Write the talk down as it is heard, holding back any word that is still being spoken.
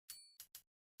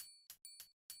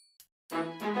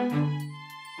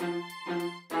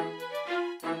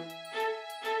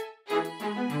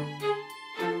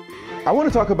I want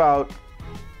to talk about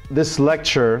this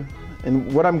lecture,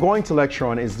 and what I'm going to lecture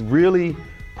on is really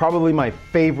probably my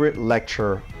favorite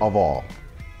lecture of all.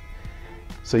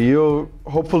 So you'll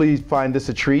hopefully find this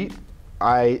a treat.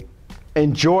 I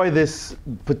enjoy this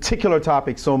particular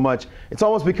topic so much, it's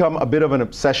almost become a bit of an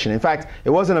obsession. In fact,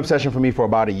 it was an obsession for me for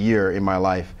about a year in my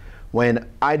life when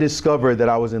I discovered that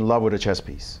I was in love with a chess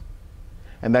piece.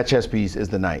 And that chess piece is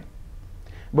the knight.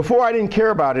 Before, I didn't care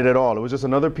about it at all. It was just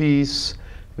another piece.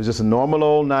 It was just a normal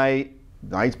old knight,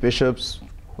 knights, bishops,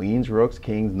 queens, rooks,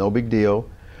 kings, no big deal.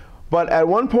 But at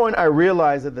one point I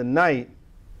realized that the knight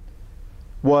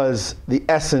was the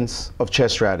essence of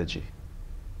chess strategy.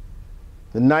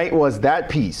 The knight was that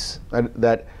piece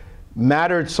that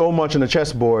mattered so much on the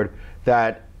chessboard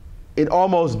that it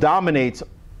almost dominates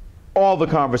all the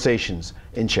conversations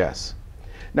in chess.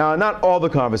 Now, not all the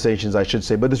conversations, I should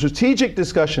say, but the strategic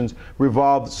discussions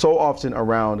revolved so often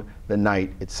around the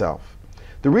knight itself.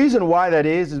 The reason why that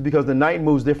is because the knight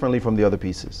moves differently from the other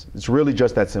pieces. It's really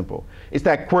just that simple. It's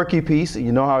that quirky piece,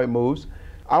 you know how it moves.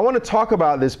 I want to talk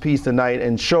about this piece tonight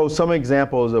and show some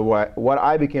examples of what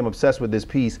I became obsessed with this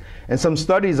piece and some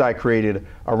studies I created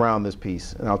around this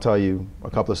piece. And I'll tell you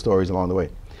a couple of stories along the way.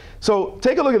 So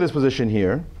take a look at this position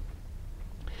here.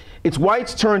 It's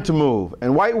white's turn to move,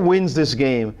 and white wins this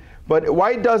game, but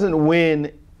white doesn't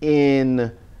win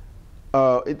in,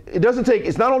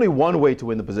 it's not only one way to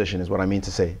win the position is what I mean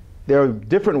to say. There are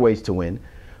different ways to win,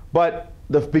 but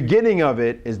the beginning of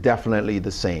it is definitely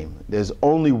the same. There's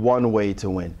only one way to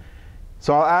win.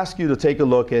 So I'll ask you to take a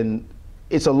look, and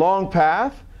it's a long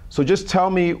path, so just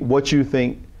tell me what you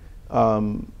think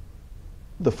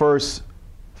the first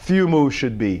few moves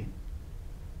should be.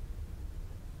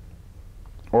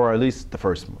 Or at least the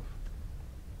first move.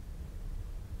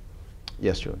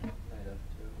 Yes, Julie? Knight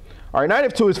F2. All right, knight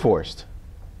F2 is forced.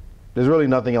 There's really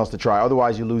nothing else to try,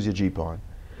 otherwise you lose your G-pawn.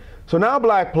 So now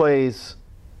black plays,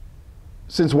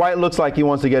 since white looks like he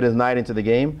wants to get his knight into the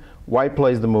game, black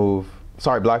plays the move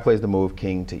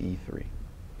king to E3.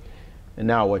 And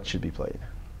now what should be played?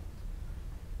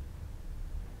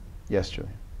 Yes, Julie?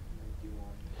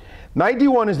 Knight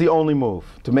D1 is the only move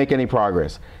to make any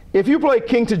progress. If you play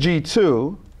king to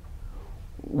G2,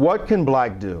 what can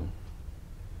black do?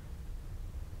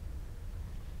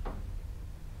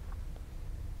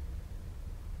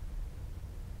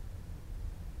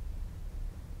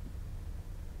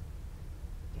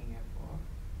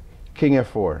 King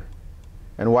F4.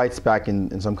 And white's back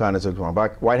in some kind of situation.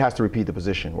 White has to repeat the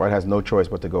position. White has no choice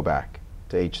but to go back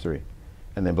to H3.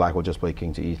 And then black will just play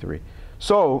king to E3.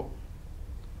 So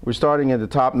we're starting at the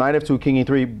top, knight F2, king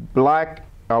E3.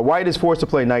 White is forced to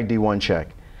play knight D1 check.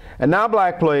 And now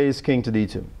black plays king to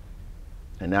D2.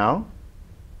 And now,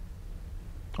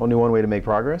 only one way to make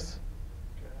progress.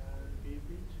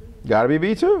 Gotta be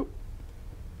B2.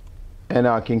 And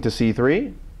now king to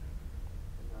C3.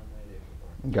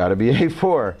 Gotta be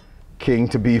A4. King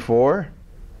to B4.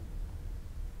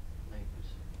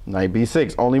 Knight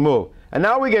B6, only move. And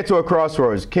now we get to a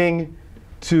crossroads, king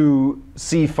to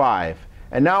C5.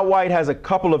 And now white has a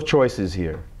couple of choices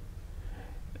here.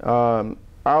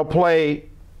 I'll play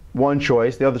one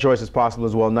choice. The other choice is possible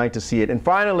as well, knight to C8. And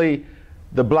finally,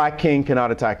 the black king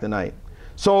cannot attack the knight.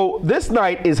 So this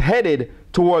knight is headed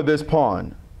toward this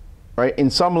pawn, right? In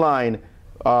some line,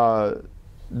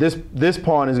 this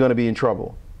pawn is going to be in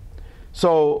trouble.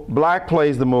 So black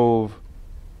plays the move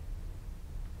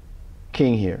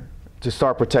king here to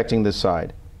start protecting this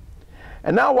side.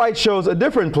 And now white shows a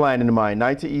different plan in mind,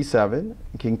 knight to E7,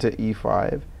 king to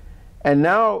E5. And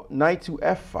now knight to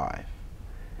F5.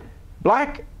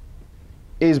 Black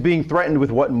is being threatened with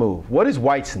what move? What is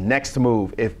white's next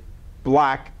move if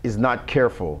black is not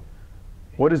careful?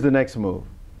 What is the next move?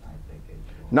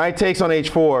 Knight takes on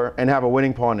H4 and have a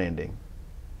winning pawn ending.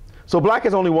 So black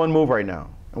has only one move right now.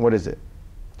 And what is it?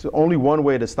 It's only one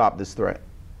way to stop this threat.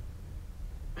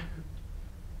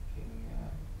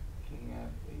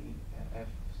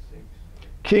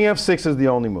 King F6 is the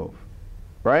only move,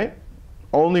 right?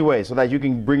 Only way, so that you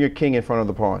can bring your king in front of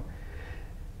the pawn.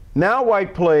 Now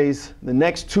white plays the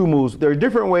next two moves. There are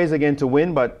different ways again to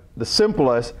win, but the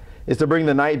simplest is to bring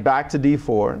the knight back to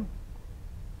D4.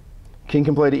 King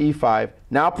can play to E5.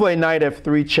 Now play knight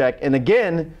F3 check, and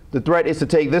again the threat is to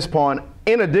take this pawn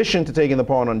in addition to taking the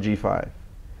pawn on G5.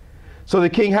 So the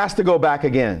king has to go back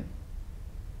again.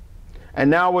 And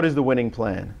now what is the winning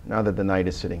plan now that the knight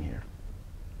is sitting here?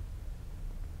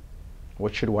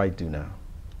 What should white do now?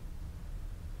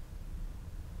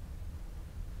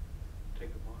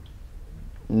 Take the pawn?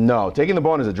 No, taking the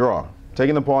pawn is a draw.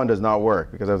 Taking the pawn does not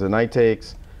work because if the knight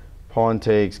takes, pawn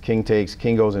takes, king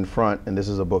goes in front, and this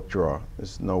is a book draw.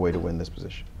 There's no way to win this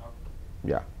position.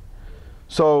 Yeah.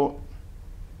 So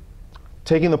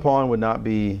taking the pawn would not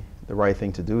be the right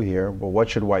thing to do here. But what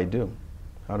should white do?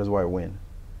 How does white win?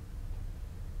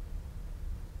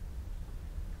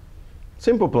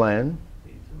 Simple plan.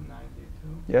 D2, knight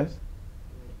D2. Yes?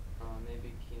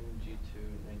 Maybe king G2,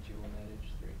 knight G1, knight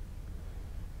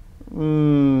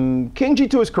H3. King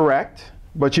G2 is correct,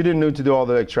 but you didn't need to do all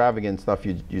the extravagant stuff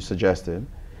you suggested.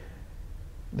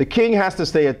 The king has to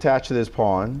stay attached to this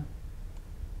pawn.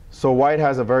 So white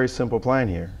has a very simple plan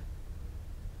here.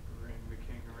 Bring the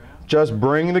king around. Just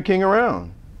bring the king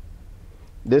around.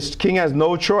 This king has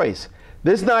no choice.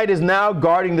 This knight is now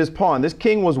guarding this pawn. This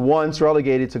king was once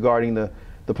relegated to guarding the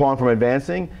pawn from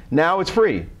advancing. Now it's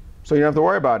free. So you don't have to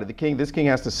worry about it. This king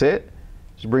has to sit.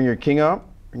 Just bring your king up,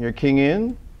 bring your king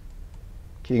in,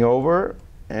 king over,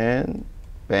 and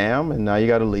bam. And now you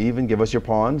got to leave and give us your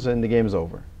pawns, and the game is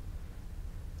over.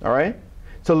 All right?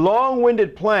 It's a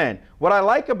long-winded plan. What I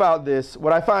like about this,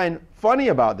 what I find funny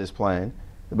about this plan,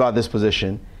 about this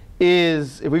position,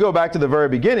 is if we go back to the very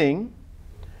beginning,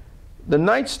 the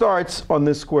knight starts on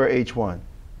this square h1.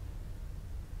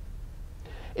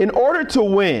 In order to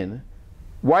win,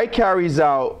 white carries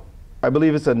out, I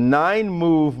believe it's a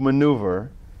 9-move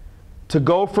maneuver to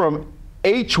go from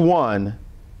h1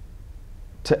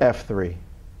 to f3.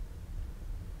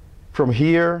 From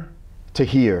here to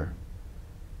here.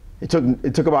 It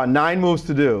took about 9 moves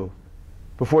to do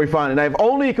before he found it. Now, if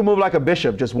only he could move like a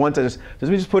bishop just once, let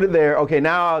me just put it there. Okay,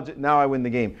 now I win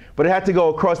the game. But it had to go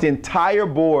across the entire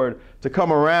board to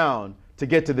come around to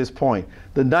get to this point.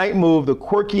 The knight move, the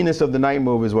quirkiness of the knight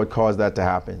move is what caused that to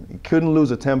happen. You couldn't lose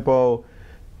a tempo.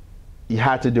 You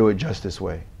had to do it just this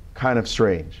way. Kind of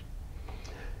strange.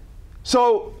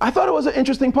 So I thought it was an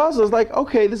interesting puzzle. It's like,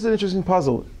 okay, this is an interesting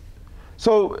puzzle.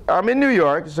 So I'm in New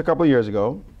York, just a couple of years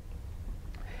ago,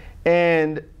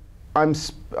 and I'm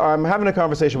having a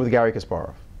conversation with Garry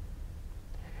Kasparov.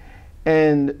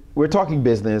 And we're talking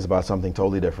business about something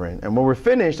totally different. And when we're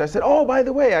finished, I said, oh, by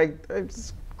the way, I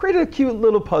just created a cute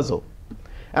little puzzle.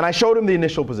 And I showed him the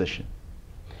initial position.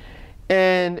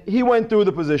 And he went through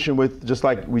the position with, just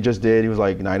like we just did. He was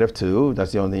like, knight f2,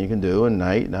 that's the only thing you can do. And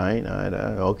knight,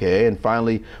 okay. And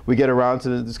finally, we get around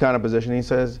to this kind of position. He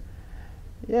says,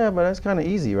 yeah, but that's kind of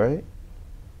easy, right?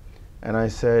 And I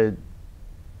said,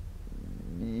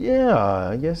 yeah,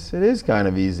 I guess it is kind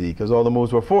of easy because all the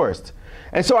moves were forced.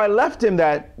 And so I left him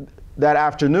that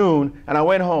afternoon and I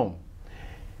went home.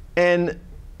 And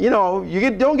you know,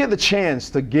 don't get the chance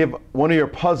to give one of your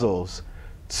puzzles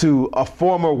to a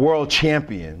former world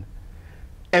champion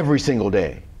every single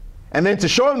day. And then to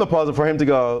show him the puzzle for him to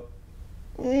go,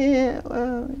 yeah,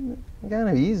 well, kind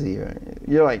of easy, right?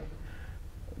 You're like,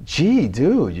 gee,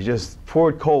 dude, you just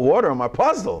poured cold water on my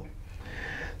puzzle.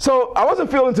 So I wasn't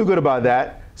feeling too good about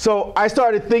that. So I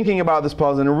started thinking about this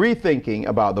puzzle and rethinking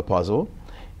about the puzzle.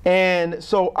 And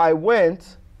so I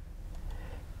went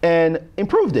and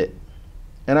improved it.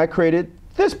 And I created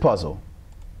this puzzle.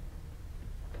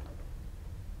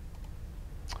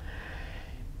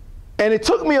 And it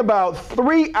took me about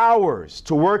 3 hours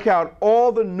to work out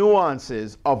all the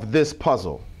nuances of this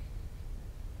puzzle.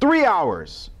 3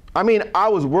 hours. I mean, I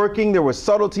was working, there were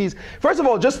subtleties. First of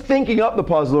all, just thinking up the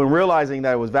puzzle and realizing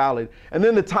that it was valid, and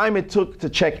then the time it took to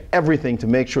check everything to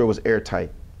make sure it was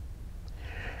airtight.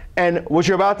 And what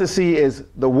you're about to see is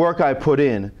the work I put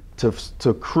in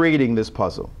to creating this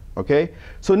puzzle, okay?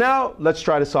 So now, let's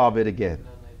try to solve it again.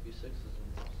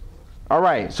 All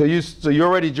right, so you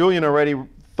already, Julian already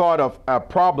thought of a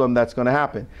problem that's gonna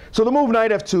happen. So the move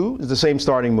knight f2 is the same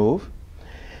starting move.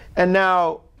 And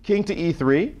now, king to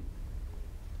e3.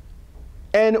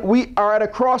 And we are at a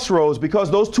crossroads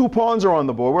because those two pawns are on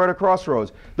the board. We're at a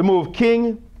crossroads. The move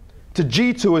king to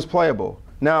g2 is playable.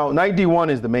 Now, knight d1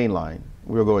 is the main line.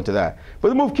 We'll go into that. But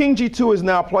the move king g2 is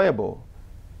now playable.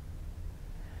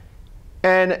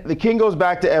 And the king goes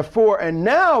back to f4. And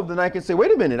now the knight can say,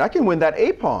 wait a minute, I can win that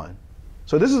a pawn.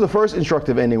 So this is the first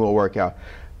instructive ending we'll work out.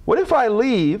 What if I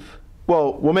leave?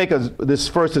 Well, we'll make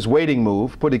this waiting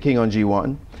move, put the king on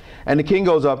g1. And the king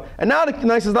goes up. And now the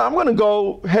knight says, I'm going to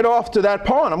go head off to that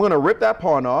pawn. I'm going to rip that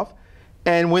pawn off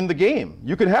and win the game.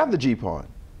 You can have the g pawn.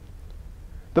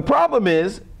 The problem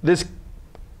is this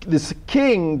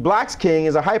king, black's king,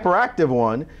 is a hyperactive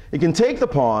one. It can take the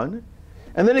pawn,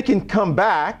 and then it can come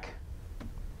back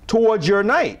towards your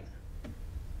knight.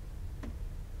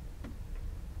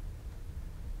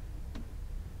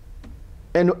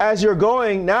 And as you're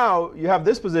going now, you have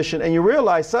this position, and you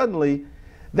realize suddenly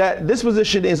that this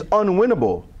position is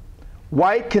unwinnable.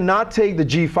 White cannot take the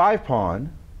g5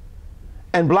 pawn,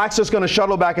 and black's just going to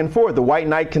shuttle back and forth. The white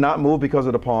knight cannot move because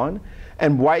of the pawn,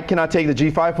 and white cannot take the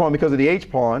g5 pawn because of the h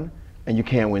pawn, and you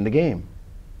can't win the game.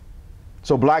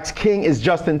 So black's king is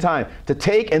just in time to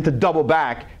take and to double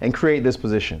back and create this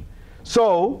position.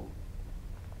 So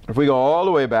if we go all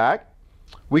the way back,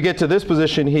 we get to this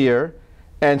position here.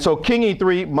 And so king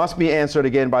e3 must be answered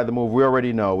again by the move we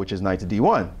already know, which is knight to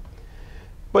d1.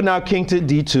 But now king to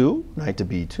d2, knight to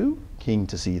b2, king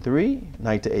to c3,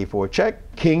 knight to a4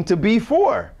 check, king to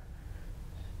b4.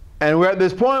 And we're at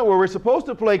this point where we're supposed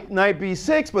to play knight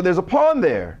b6, but there's a pawn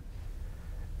there.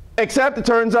 Except it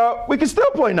turns out we can still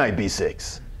play knight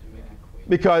b6.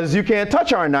 Because you can't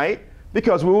touch our knight,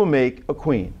 because we will make a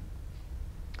queen.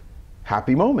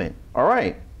 Happy moment. All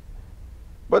right.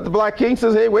 But the black king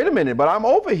says, hey, wait a minute, but I'm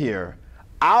over here.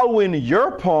 I'll win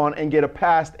your pawn and get a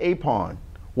passed a pawn.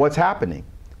 What's happening?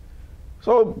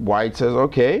 So white says,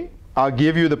 okay, I'll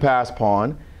give you the passed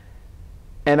pawn,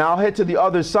 and I'll head to the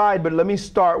other side, but let me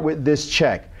start with this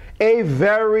check. A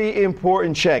very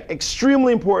important check,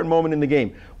 extremely important moment in the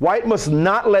game. White must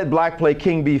not let black play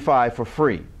king b5 for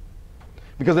free,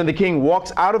 because then the king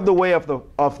walks out of the way of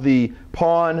the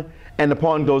pawn, and the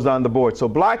pawn goes down the board. So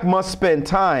black must spend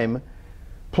time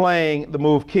playing the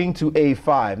move king to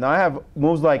a5. Now I have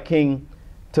moves like king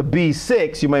to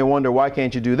b6. You may wonder, why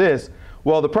can't you do this?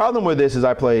 Well, the problem with this is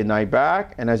I play knight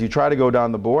back, and as you try to go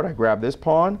down the board, I grab this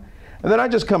pawn, and then I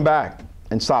just come back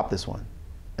and stop this one.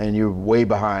 And you're way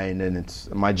behind, and it's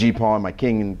my g pawn, my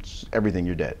king, and everything,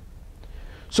 you're dead.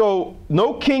 So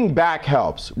no king back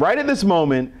helps. Right at this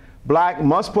moment, black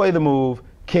must play the move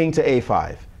king to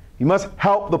a5. He must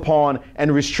help the pawn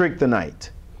and restrict the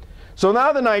knight. So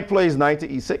now the knight plays knight to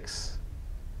e6,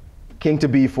 king to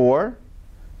b4,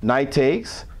 knight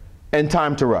takes, and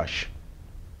time to rush.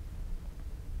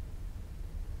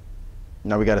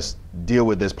 Now we got to deal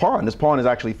with this pawn. This pawn is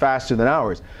actually faster than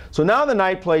ours. So now the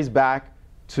knight plays back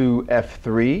to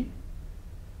f3,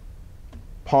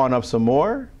 pawn up some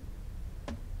more,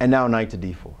 and now knight to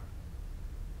d4.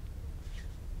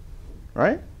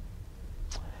 Right?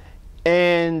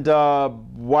 And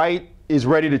white is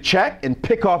ready to check and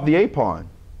pick off the a pawn.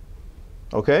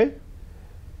 Okay?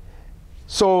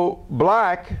 So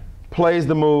black plays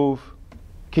the move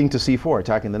king to c4,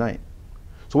 attacking the knight.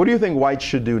 So what do you think white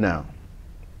should do now?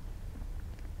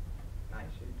 Knight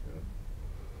c2.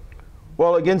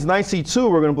 Well, against knight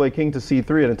c2, we're going to play king to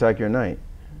c3 and attack your knight.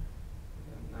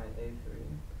 Knight a3.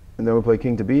 And then we play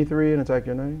king to b3 and attack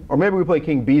your knight. Or maybe we play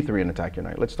king b3 and attack your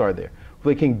knight. Let's start there.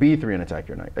 We play king b3 and attack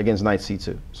your knight against knight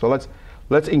c2. So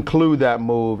let's include that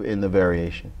move in the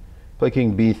variation. Play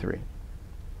king b3.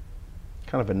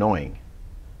 Kind of annoying.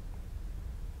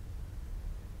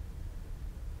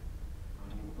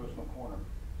 Personal corner.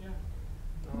 Yeah.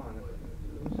 No,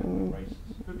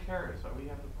 Who cares? We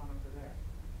have the pawn over there.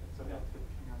 So that's the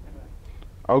king on the left.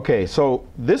 Okay, so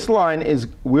this line is,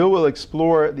 we will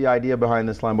explore the idea behind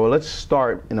this line, but let's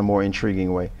start in a more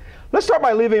intriguing way. Let's start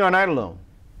by leaving our knight alone.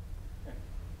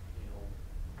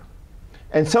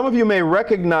 And some of you may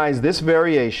recognize this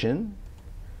variation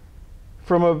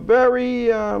from a very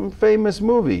famous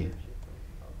movie,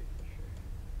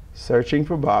 Searching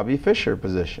for Bobby Fischer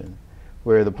position,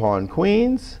 where the pawn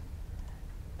queens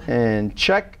and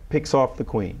check picks off the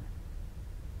queen.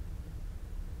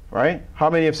 Right? How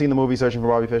many have seen the movie Searching for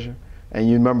Bobby Fischer? And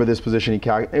you remember this position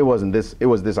it wasn't this, it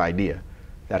was this idea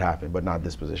that happened, but not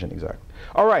this position exactly.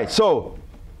 All right, so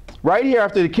right here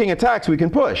after the king attacks, we can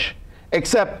push.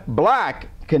 Except black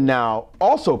can now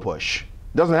also push.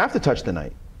 Doesn't have to touch the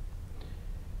knight.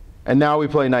 And now we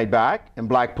play knight back, and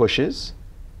black pushes,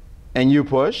 and you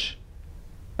push.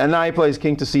 And now he plays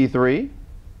king to c3,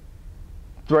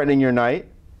 threatening your knight.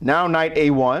 Now knight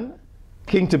a1,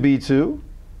 king to b2,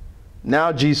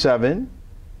 now g7,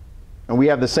 and we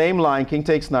have the same line, king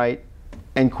takes knight,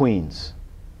 and queens.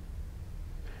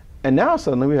 And now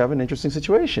suddenly we have an interesting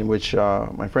situation, which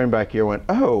my friend back here went,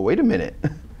 oh, wait a minute.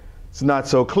 It's not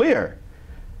so clear.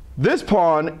 This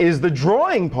pawn is the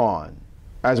drawing pawn,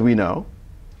 as we know,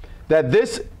 that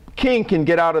this king can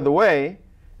get out of the way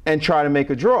and try to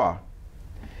make a draw.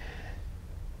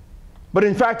 But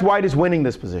in fact, white is winning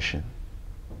this position.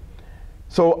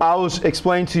 So I'll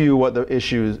explain to you what the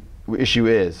issue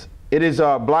is. It is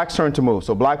black's turn to move.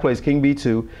 So black plays king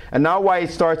b2, and now white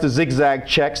starts to zigzag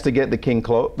checks to get the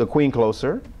queen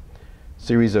closer.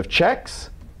 Series of checks.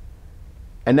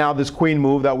 And now this queen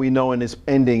move that we know in this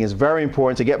ending is very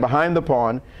important to get behind the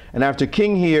pawn. And after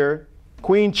king here,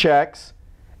 queen checks,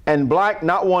 and black,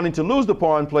 not wanting to lose the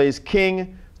pawn, plays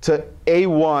king to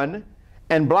a1,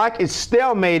 and black is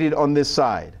stalemated on this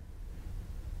side.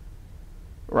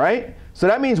 Right? So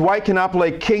that means white cannot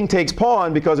play king takes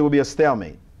pawn because it would be a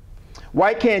stalemate.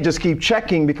 White can't just keep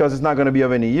checking because it's not going to be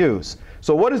of any use.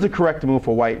 So what is the correct move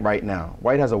for white right now?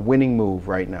 White has a winning move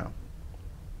right now.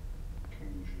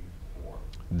 King g4.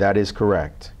 That is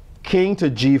correct. King to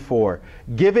g4,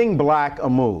 giving black a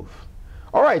move.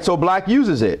 All right, so black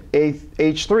uses it,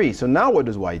 h3. So now what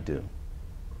does white do?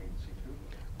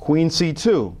 Queen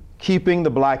c2, keeping the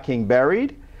black king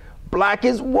buried. Black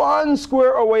is one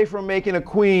square away from making a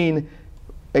queen,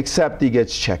 except he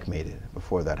gets checkmated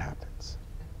before that happens.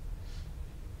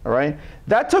 All right?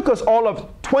 That took us all of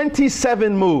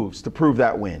 27 moves to prove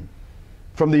that win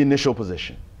from the initial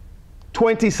position.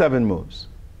 27 moves.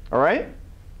 All right?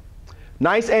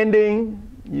 Nice ending.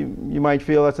 You might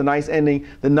feel that's a nice ending.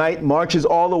 The knight marches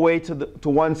all the way to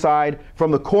one side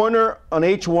from the corner on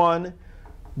h1,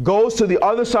 goes to the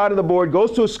other side of the board,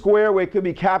 goes to a square where it could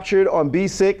be captured on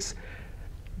b6,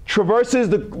 traverses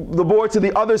the board to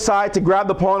the other side to grab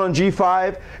the pawn on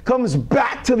g5, comes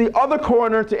back to the other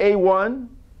corner to a1.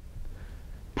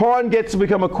 Pawn gets to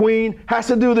become a queen, has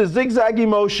to do the zigzaggy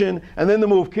motion, and then the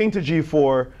move king to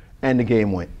g4, and the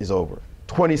game is over.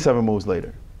 27 moves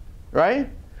later, right?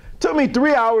 Took me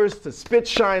 3 hours to spit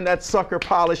shine that sucker,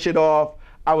 polish it off.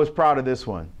 I was proud of this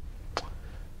one.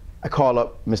 I call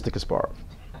up Mr. Kasparov.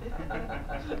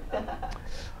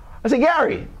 I said,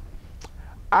 Gary,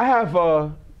 I have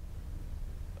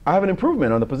an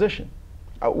improvement on the position.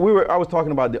 I was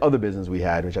talking about the other business we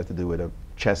had, which had to do with a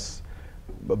chess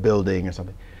building or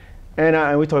something.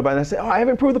 And we talked about it, and I said, oh, I have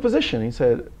improved the position. He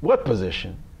said, what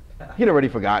position? He'd already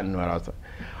forgotten what I was talking.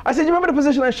 I said, you remember the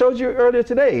position I showed you earlier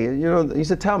today? You know, he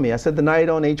said, tell me. I said, the knight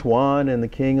on h1 and the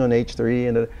king on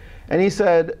h3. And he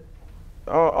said,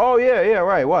 oh, yeah,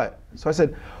 right, what? So I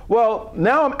said, well,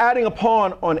 now I'm adding a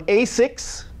pawn on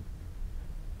a6,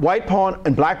 white pawn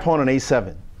and black pawn on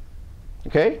a7.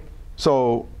 Okay?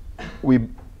 So we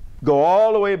go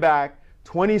all the way back,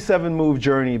 27 move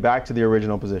journey back to the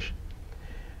original position.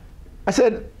 I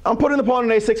said, I'm putting the pawn on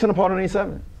a6 and the pawn on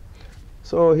a7.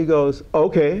 So he goes,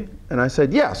 okay. And I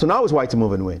said, yeah, so now it's white to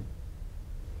move and win.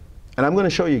 And I'm going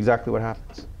to show you exactly what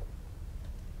happens.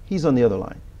 He's on the other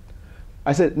line.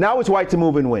 I said, now it's white to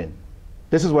move and win.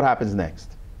 This is what happens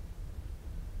next.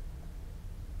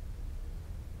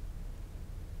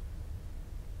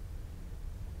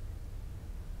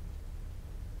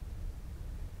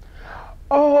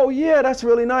 Oh, yeah, that's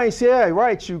really nice. Yeah,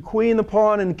 right. You queen the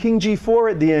pawn and king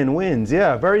g4 at the end wins.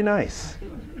 Yeah, very nice.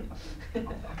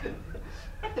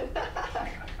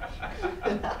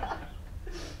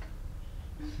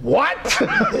 What?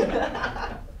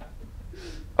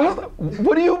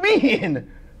 What do you mean?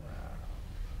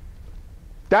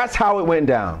 That's how it went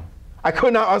down. I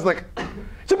could not, I was like, it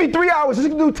took me 3 hours.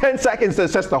 Just do 10 seconds to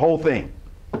assess the whole thing.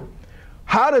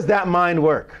 How does that mind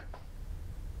work?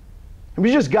 And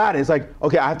we just got it. It's like,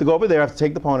 okay, I have to go over there. I have to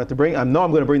take the pawn. I have to bring, I know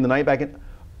I'm going to bring the knight back in.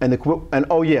 And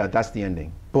oh yeah, that's the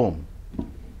ending. Boom.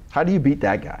 How do you beat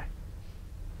that guy?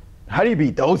 How do you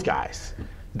beat those guys?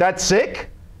 That's sick?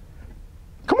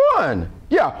 Come on.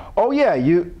 Yeah. Oh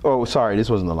yeah, oh sorry, this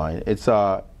wasn't the line. It's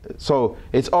so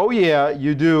it's oh yeah,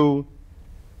 you do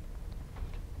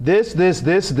this,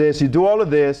 you do all of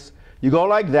this, you go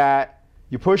like that,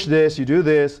 you push this, you do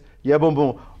this, yeah, boom,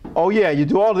 boom. Oh yeah, you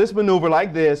do all this maneuver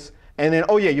like this, and then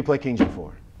oh yeah, you play king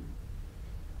g4.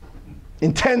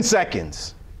 In 10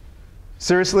 seconds.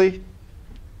 Seriously?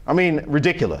 I mean,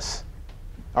 ridiculous.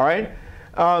 All right?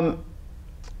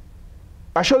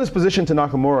 I showed this position to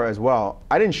Nakamura as well.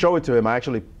 I didn't show it to him. I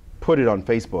actually put it on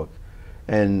Facebook,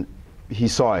 and he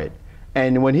saw it.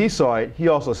 And when he saw it, he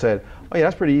also said, oh yeah,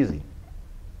 that's pretty easy.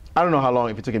 I don't know how long,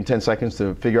 if it took him 10 seconds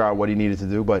to figure out what he needed to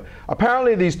do, but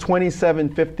apparently these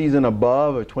 2750s and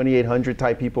above, or 2800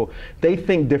 type people, they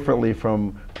think differently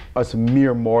from us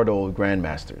mere mortal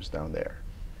grandmasters down there.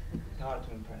 It's hard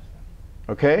to impress them.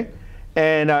 Okay?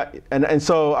 And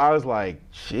so I was like,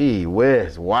 gee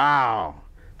whiz, wow,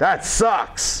 that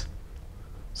sucks.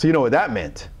 So you know what that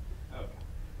meant? Okay.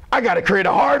 I got to create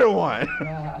a harder one.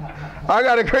 I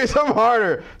got to create something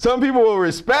harder. Some people will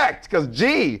respect, because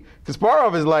gee,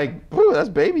 Kasparov is like, that's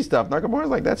baby stuff. Nakamura's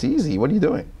like, that's easy. What are you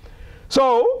doing?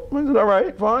 So I said, all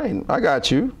right, fine, I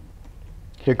got you.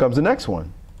 Here comes the next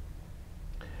one.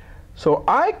 So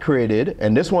I created,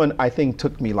 and this one I think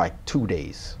took me like 2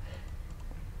 days.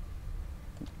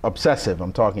 Obsessive,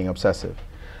 I'm talking obsessive.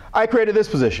 I created this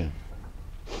position.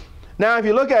 Now if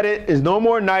you look at it, there's no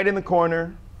more knight in the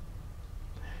corner.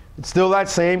 It's still that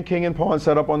same king and pawn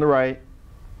set up on the right.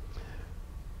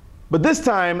 But this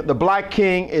time, the black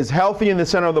king is healthy in the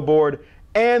center of the board,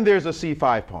 and there's a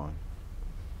c5 pawn.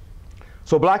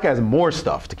 So black has more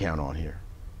stuff to count on here,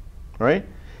 right?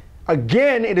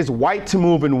 Again, it is white to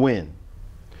move and win.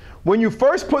 When you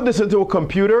first put this into a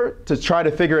computer to try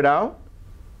to figure it out,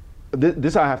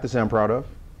 this I have to say I'm proud of,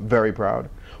 very proud.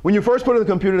 When you first put it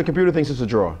in the computer thinks it's a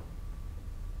draw.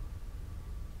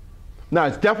 Now,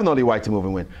 it's definitely white to move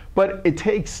and win, but it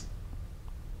takes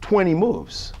 20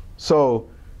 moves. So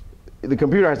the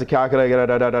computer has to calculate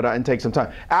and take some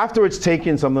time. After it's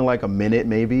taken something like a minute,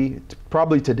 maybe,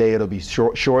 probably today it'll be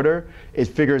shorter. It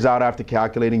figures out after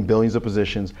calculating billions of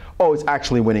positions, oh, it's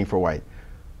actually winning for white.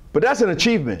 But that's an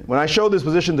achievement. When I showed this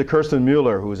position to Kirsten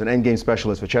Mueller, who's an endgame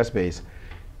specialist for ChessBase,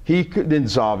 he didn't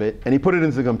solve it, and he put it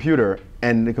into the computer,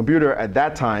 and the computer at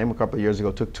that time, a couple of years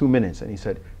ago, took 2 minutes, and he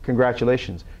said,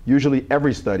 congratulations. Usually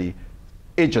every study,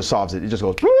 it just solves it. It just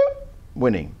goes, whoop,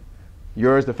 winning.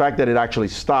 Yours, the fact that it actually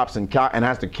stops and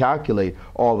has to calculate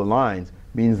all the lines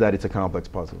means that it's a complex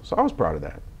puzzle. So I was proud of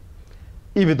that.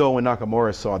 Even though when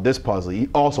Nakamura saw this puzzle, he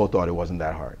also thought it wasn't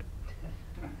that hard.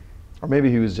 Or maybe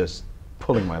he was just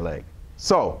pulling my leg.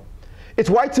 So it's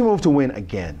white to move to win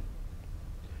again.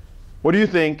 What do you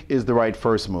think is the right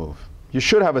first move? You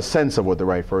should have a sense of what the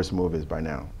right first move is by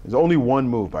now. There's only one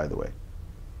move, by the way.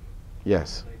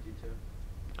 Yes?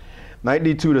 Knight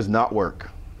d2 does not work.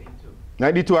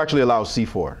 Knight d2 actually allows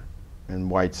c4, and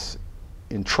white's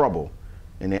in trouble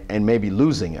and maybe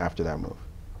losing after that move.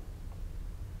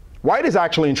 White is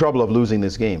actually in trouble of losing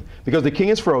this game because the king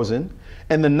is frozen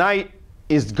and the knight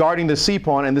is guarding the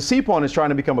c-pawn, and the c-pawn is trying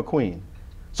to become a queen.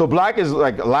 So black is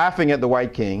like laughing at the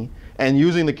white king and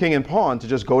using the king and pawn to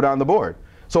just go down the board.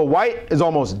 So white is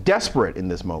almost desperate in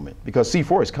this moment because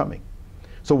c4 is coming.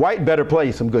 So white better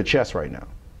play some good chess right now.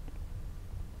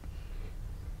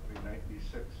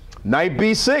 Knight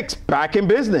b6, back in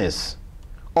business.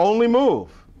 Only move.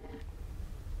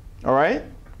 All right?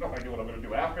 No idea what I'm going to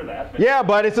do after that. Yeah,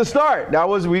 but it's a start. That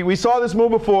was we saw this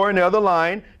move before in the other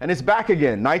line, and it's back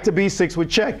again. Knight to b6 with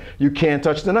check. You can't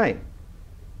touch the knight.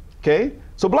 Okay?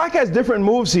 So black has different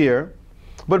moves here,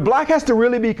 but black has to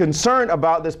really be concerned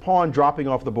about this pawn dropping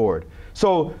off the board.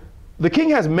 So the king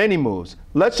has many moves.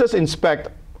 Let's just inspect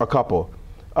a couple.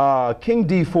 King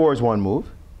d4 is one move.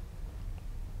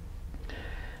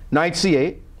 Knight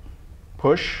c8,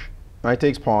 push, knight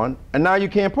takes pawn, and now you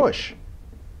can't push.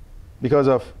 Because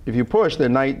if you push,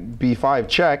 then knight b5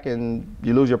 check, and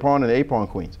you lose your pawn and the a-pawn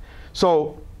queens.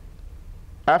 So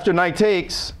after knight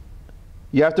takes,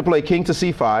 you have to play king to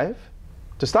c5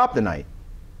 to stop the knight.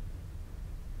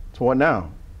 So what now?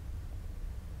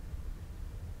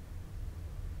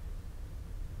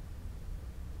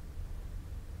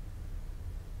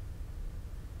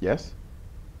 Yes?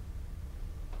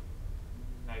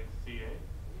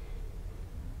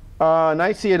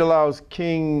 Knight c8 allows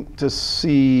king to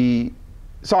knight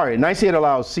c8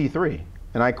 allows c3,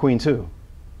 and I queen 2.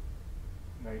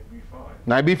 Knight b5.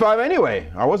 Knight b5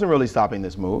 anyway. I wasn't really stopping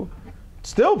this move.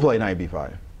 Still play knight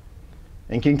b5.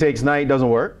 And king takes knight doesn't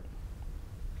work.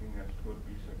 King has to go to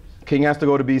b6. King has to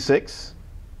go to b6.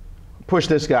 Push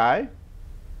this guy.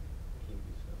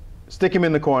 Stick him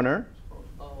in the corner.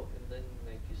 Oh, and then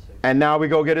knight b6. And now we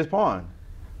go get his pawn.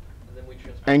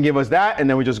 And give us that, and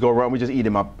then we just go run. We just eat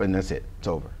him up, and that's it. It's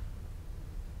over.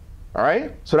 All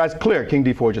right? So that's clear. King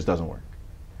d4 just doesn't work.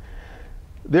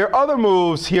 There are other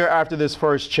moves here after this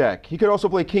first check. He could also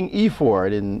play king e4. I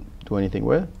didn't do anything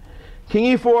with.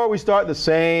 King e4, we start the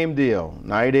same deal.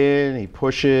 Knight in, he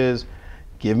pushes.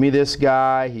 Give me this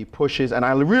guy. He pushes. And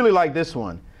I really like this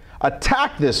one.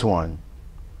 Attack this one.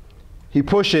 He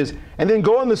pushes, and then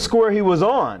go on the square he was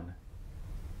on.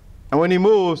 And when he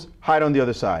moves, hide on the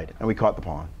other side. And we caught the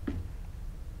pawn.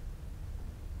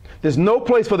 There's no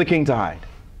place for the king to hide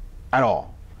at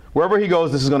all. Wherever he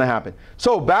goes, this is going to happen.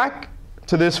 So back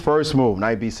to this first move,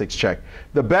 knight b6 check.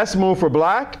 The best move for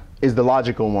black is the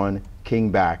logical one, king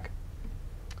back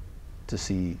to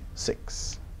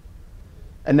c6.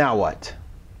 And now what?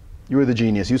 You were the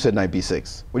genius. You said knight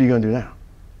b6. What are you going to do now?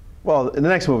 Well, the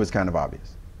next move is kind of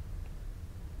obvious.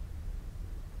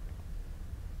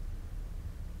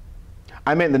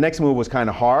 I meant the next move was kind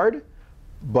of hard,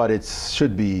 but it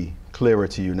should be clearer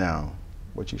to you now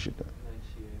what you should do.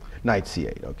 Knight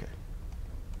c8, okay.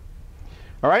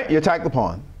 All right, you attack the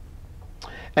pawn.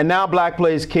 And now black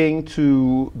plays king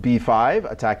to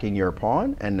b5, attacking your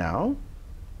pawn. And now?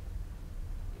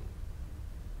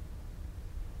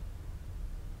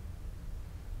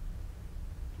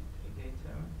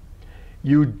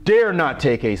 You dare not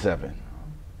take a7.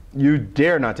 You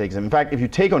dare not take a7. In fact, if you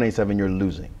take on a7, you're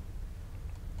losing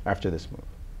after this move.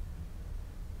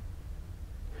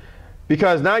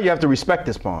 Because now you have to respect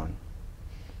this pawn.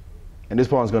 And this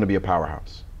pawn is going to be a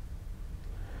powerhouse.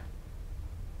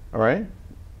 All right?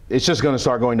 It's just going to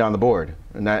start going down the board.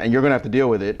 And you're going to have to deal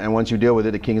with it. And once you deal with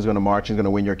it, the king is going to march and going to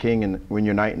win your king and win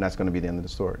your knight, and that's going to be the end of the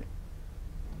story.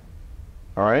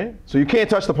 All right? So you can't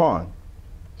touch the pawn.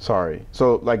 Sorry.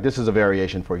 So like this is a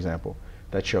variation, for example,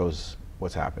 that shows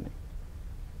what's happening.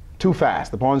 too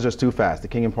fast. The pawn's just too fast. The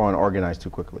king and pawn organize too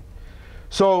quickly.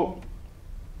 So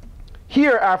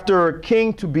here, after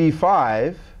king to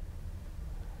b5,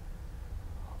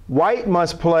 white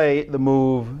must play the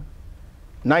move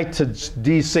knight to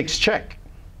d6 check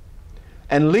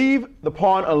and leave the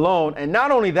pawn alone. And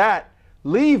not only that,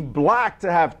 leave black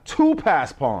to have two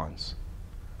passed pawns.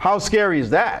 How scary is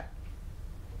that?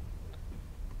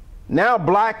 Now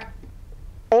black,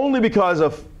 only because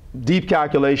of deep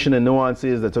calculation and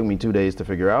nuances that took me 2 days to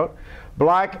figure out,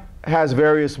 black has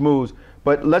various moves.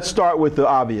 But let's start with the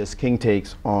obvious. King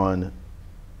takes on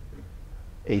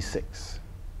a6.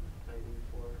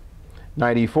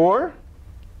 Knight e4.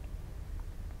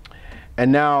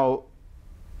 And now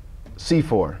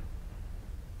c4.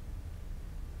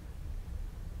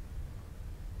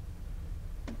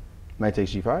 Knight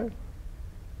takes g5.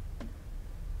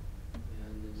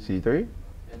 C3.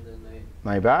 And then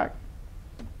Knight back.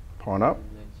 Pawn up.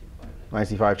 knight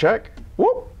c5. Knight c5 check.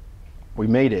 Whoop! We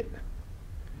made it.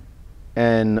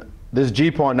 And this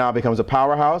g pawn now becomes a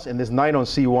powerhouse, and this knight on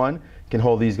c1 can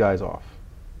hold these guys off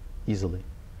easily.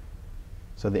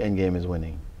 So the endgame is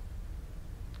winning.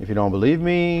 If you don't believe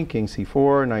me, king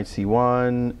c4, knight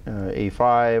c1,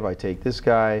 a5, I take this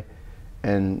guy,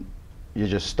 and you're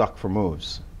just stuck for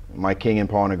moves. My king and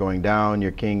pawn are going down,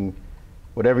 your king,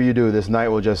 whatever you do, this knight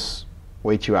will just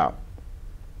wait you out.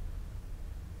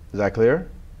 Is that clear?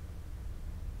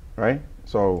 Right?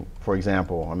 So, for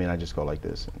example, I mean, I just go like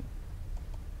this.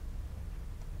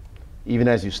 Even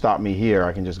as you stop me here,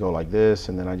 I can just go like this,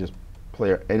 and then I just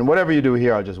play, and whatever you do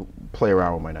here, I'll just play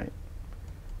around with my knight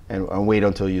and wait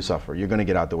until you suffer. You're going to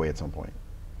get out the way at some point.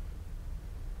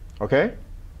 Okay?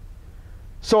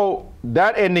 So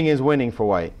that ending is winning for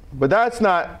white, but that's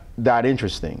not that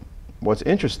interesting. What's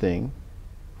interesting,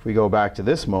 if we go back to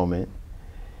this moment,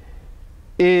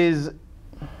 is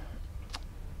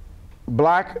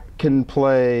black can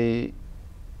play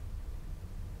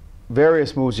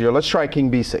various moves here. Let's try king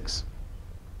b6.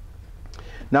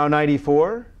 Now knight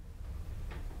e4,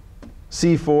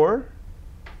 c4,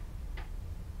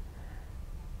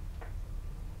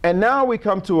 and now we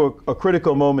come to a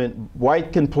critical moment.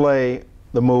 White can play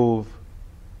the move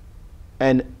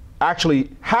and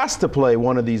actually has to play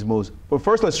one of these moves. But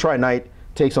first let's try knight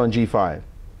takes on g5.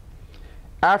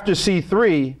 After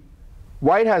c3,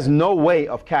 white has no way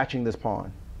of catching this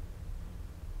pawn.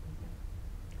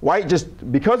 White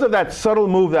just, because of that subtle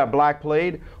move that black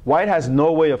played, white has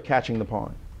no way of catching the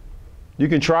pawn. You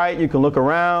can try it, you can look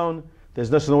around, there's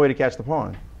just no way to catch the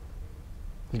pawn.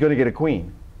 He's going to get a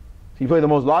queen. So you play the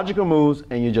most logical moves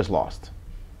and you just lost.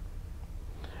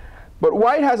 But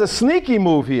white has a sneaky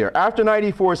move here. After knight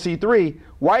e4, c3,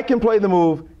 white can play the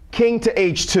move king to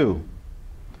h2,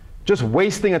 just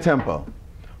wasting a tempo,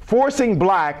 forcing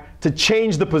black to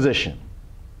change the position.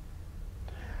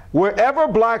 Wherever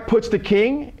black puts the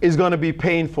king is going to be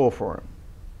painful for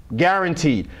him.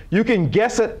 Guaranteed. You can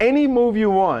guess at any move you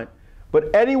want,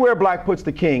 but anywhere black puts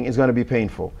the king is going to be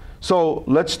painful. So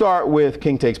let's start with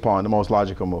king takes pawn, the most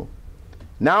logical move.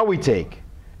 Now we take.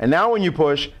 And now when you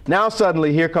push, now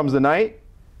suddenly here comes the knight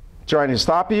trying to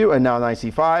stop you, and now knight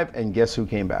c5, and guess who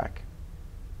came back?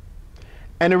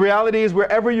 And the reality is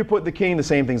wherever you put the king, the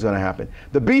same thing's going to happen.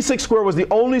 The b6 square was the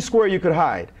only square you could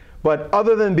hide. But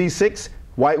other than b6,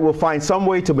 white will find some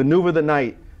way to maneuver the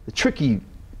knight. The tricky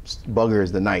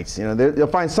buggers, the knights, you know, they'll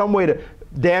find some way to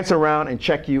dance around and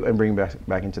check you and bring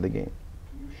back into the game.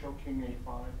 Can you show king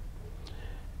a5?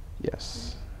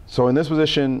 Yes. So in this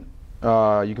position,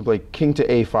 you can play king to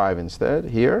a5 instead,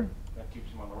 here. That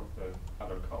keeps him on the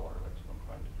other color, that's what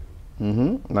I'm trying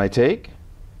to do. And I take,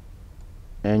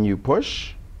 and you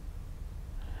push.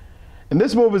 And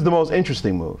this move is the most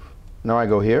interesting move. Now I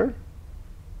go here,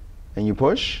 and you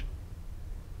push,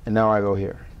 and now I go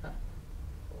here.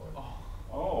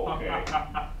 Oh, okay.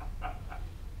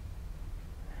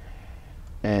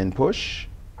 And push,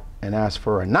 and ask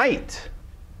for a knight.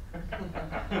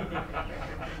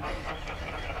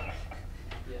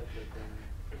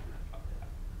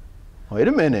 Wait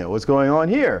a minute, what's going on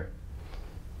here?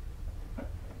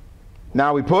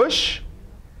 Now we push,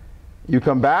 you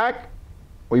come back,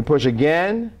 we push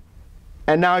again,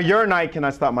 and now your knight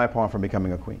cannot stop my pawn from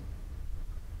becoming a queen.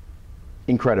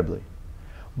 Incredibly.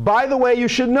 By the way, you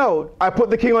should note, I put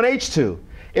the king on h2.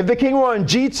 If the king were on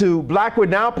g2, black would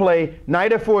now play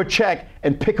knight f4 check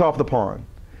and pick off the pawn.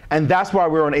 And that's why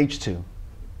we're on h2.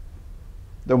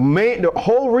 The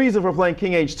whole reason for playing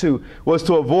king h2 was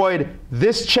to avoid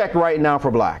this check right now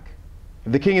for black.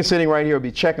 If the king is sitting right here, it would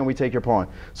be check and we take your pawn.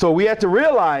 So we had to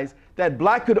realize that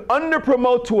black could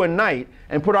under-promote to a knight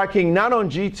and put our king not on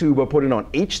g2, but put it on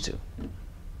h2.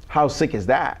 How sick is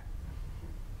that?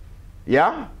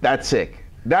 Yeah? That's sick.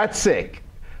 That's sick.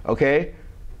 Okay?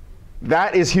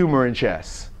 That is humor in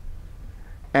chess.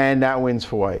 And that wins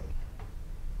for white.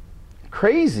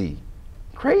 Crazy.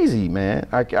 Crazy, man.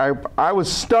 I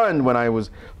was stunned when I was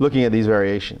looking at these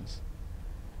variations.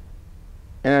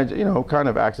 And, you know, kind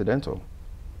of accidental.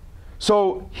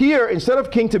 So here, instead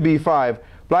of king to b5,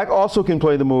 black also can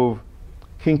play the move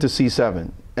king to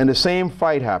c7. And the same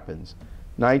fight happens.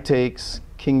 Knight takes,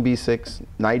 king b6,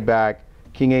 knight back,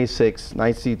 king a6,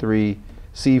 knight c3,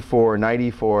 c4, knight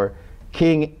e4,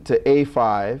 king to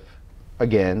a5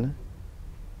 again.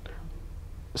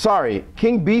 Sorry,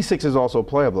 king b6 is also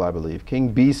playable, I believe.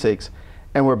 King b6,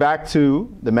 and we're back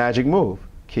to the magic move,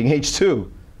 king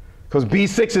h2. Because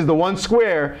b6 is the one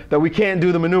square that we can't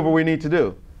do the maneuver we need to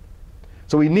do.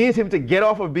 So we need him to get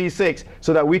off of b6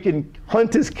 so that we can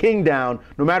hunt his king down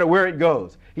no matter where it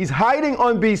goes. He's hiding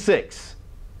on b6.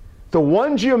 The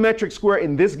one geometric square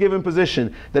in this given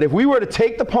position that if we were to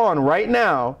take the pawn right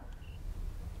now,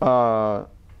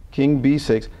 king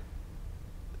b6,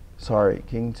 sorry,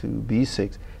 king to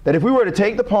b6, that if we were to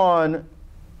take the pawn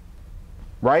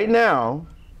right now,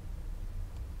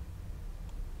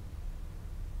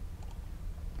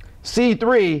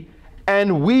 c3,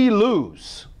 and we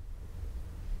lose.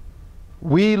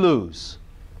 We lose.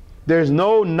 There's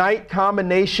no knight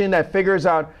combination that figures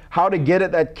out how to get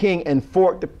at that king and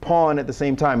fork the pawn at the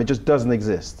same time. It just doesn't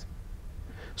exist.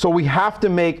 So we have to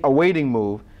make a waiting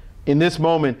move in this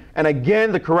moment. And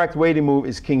again, the correct waiting move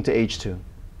is king to h2.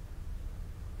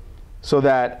 So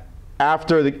that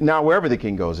after the, now wherever the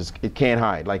king goes, it can't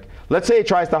hide. Like, let's say it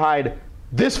tries to hide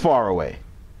this far away.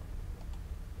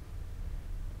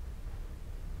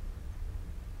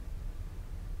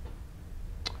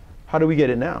 How do we get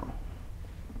it now?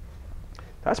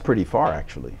 That's pretty far,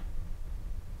 actually.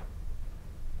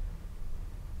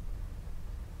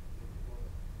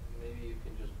 Maybe you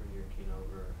can just bring your king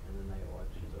over and the knight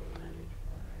watches over knight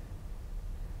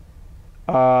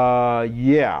h5.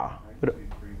 Yeah. But,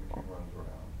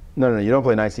 no, you don't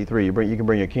play knight c3. You can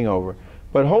bring your king over.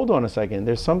 But hold on a second.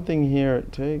 There's something here.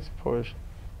 It takes, push.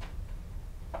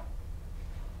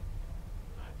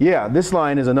 Yeah, this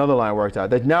line is another line worked out.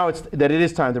 That now it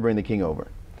is time to bring the king over,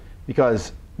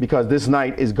 because this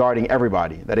knight is guarding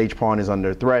everybody. That h pawn is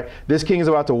under threat. This king is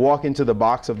about to walk into the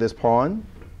box of this pawn,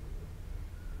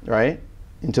 right?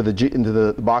 Into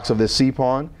the box of this c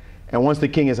pawn. And once the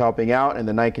king is helping out and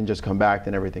the knight can just come back,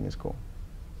 then everything is cool.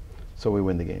 So we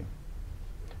win the game.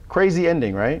 Crazy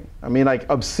ending, right? I mean, like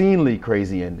obscenely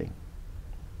crazy ending.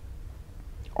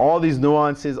 All these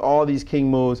nuances, all these king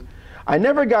moves. I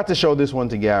never got to show this one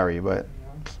to Garry, but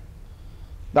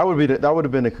that would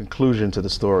have been a conclusion to the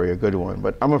story, a good one.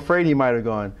 But I'm afraid he might have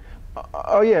gone,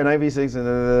 oh yeah, knight b6,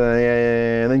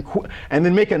 and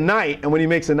then make a knight. And when he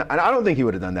makes a knight, I don't think he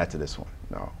would have done that to this one.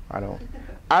 No, I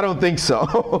don't think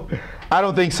so. I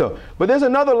don't think so. But there's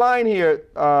another line here.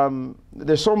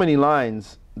 There's so many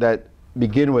lines that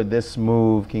begin with this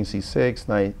move, king c6,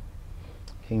 knight,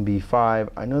 king b5.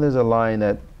 I know there's a line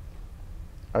that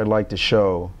I'd like to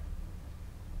show.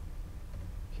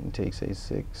 King takes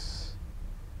a6.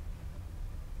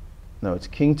 No, it's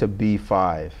king to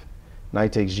b5.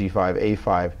 Knight takes g5,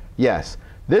 a5. Yes.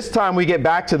 This time we get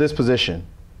back to this position.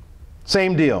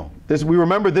 Same deal. We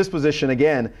remember this position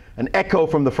again, an echo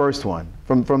from the first one,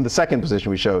 from the second position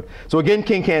we showed. So again,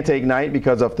 king can't take knight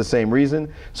because of the same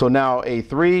reason. So now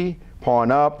a3,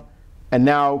 pawn up, and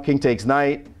now king takes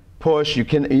knight, push.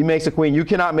 He makes a queen. You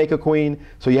cannot make a queen,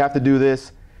 so you have to do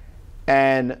this.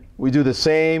 And we do the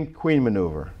same queen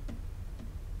maneuver.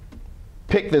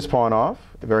 Pick this pawn off,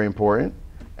 very important,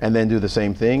 and then do the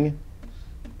same thing,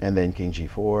 and then king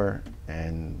g4,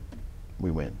 and we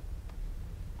win.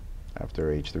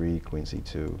 After h3, queen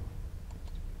c2.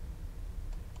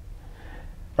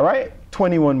 All right,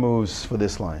 21 moves for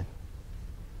this line.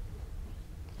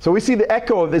 So we see the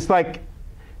echo of this, like,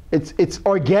 it's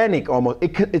organic almost.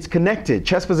 It's connected.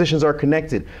 Chess positions are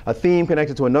connected. A theme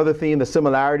connected to another theme. The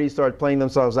similarities start playing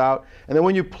themselves out. And then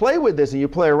when you play with this and you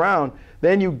play around,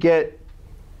 then you get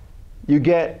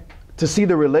to see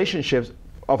the relationships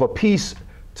of a piece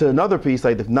to another piece,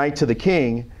 like the knight to the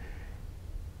king,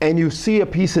 and you see a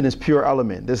piece in its pure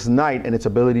element, this knight and its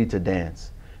ability to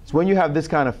dance. It's when you have this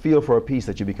kind of feel for a piece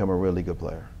that you become a really good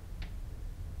player.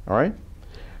 All right?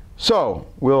 So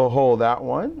we'll hold that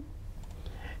one.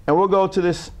 And we'll go to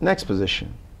this next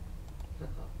position.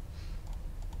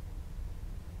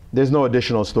 There's no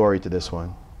additional story to this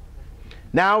one.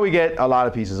 Now we get a lot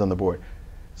of pieces on the board.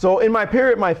 So in my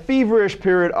feverish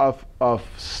period of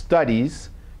studies,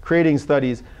 creating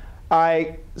studies,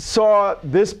 I saw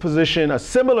this position, a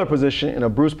similar position in a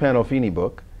Bruce Pandolfini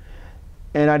book.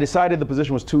 And I decided the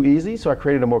position was too easy, so I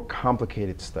created a more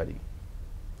complicated study.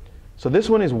 So this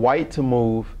one is white to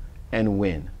move and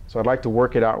win. So I'd like to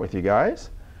work it out with you guys.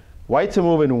 White to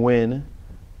move and win.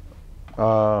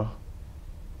 Well,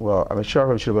 I'm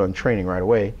sure I should have done training right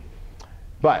away.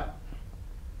 But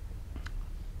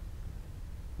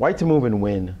white to move and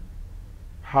win.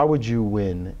 How would you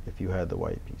win if you had the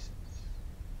white pieces?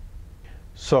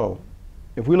 So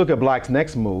if we look at black's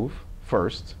next move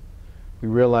first, we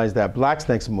realize that black's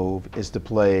next move is to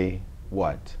play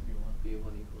what? B1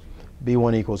 equals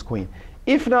B1 equals queen.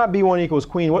 If not B1 equals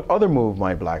queen, what other move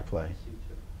might black play?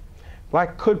 C2.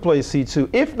 Black could play C2.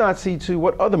 If not C2,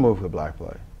 what other move could black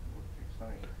play?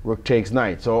 Rook takes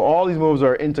knight. So all these moves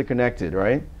are interconnected,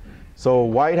 right? So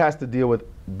white has to deal with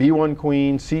B1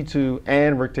 queen, C2,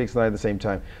 and rook takes knight at the same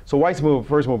time. So white's move,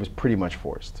 first move, is pretty much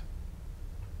forced.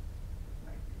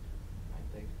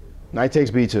 Knight takes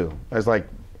B2. That's like,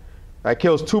 that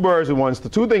kills two birds with one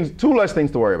stone. Two less things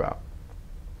to worry about.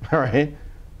 All right?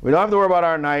 We don't have to worry about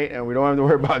our knight, and we don't have to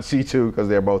worry about C2 because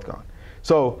they're both gone.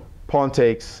 So pawn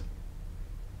takes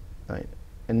knight.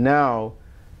 And now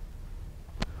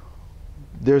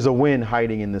there's a win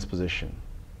hiding in this position.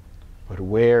 But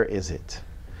where is it?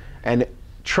 And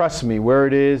trust me, where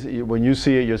it is, when you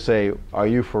see it, you'll say, are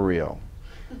you for real?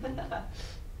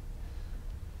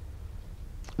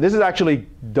 This is actually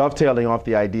dovetailing off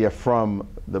the idea from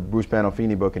the Bruce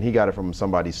Pandolfini book, and he got it from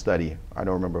somebody's study. I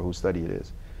don't remember whose study it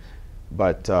is.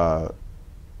 But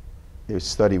it was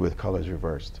study with colors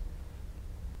reversed.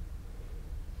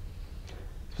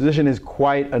 This position is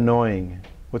quite annoying.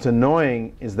 What's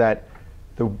annoying is that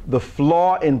the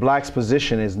flaw in black's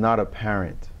position is not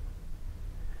apparent.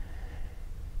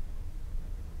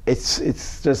 It's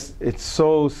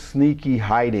so sneaky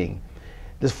hiding.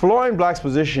 The flaw in black's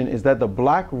position is that the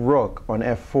black rook on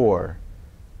f4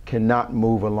 cannot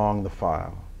move along the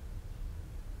file.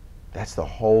 That's the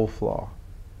whole flaw.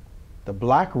 The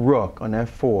black rook on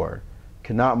f4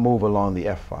 cannot move along the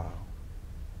f file.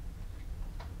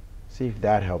 See if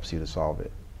that helps you to solve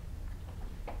it.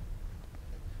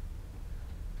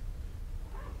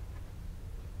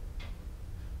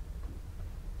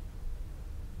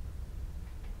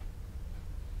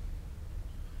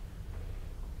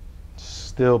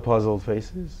 Still puzzled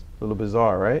faces. A little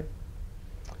bizarre, right?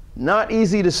 Not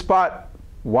easy to spot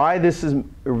why this is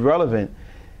irrelevant.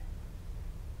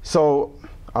 So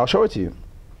I'll show it to you.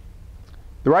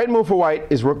 The right move for white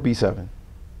is rook b7.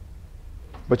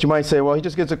 But you might say, well, he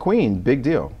just gets a queen. Big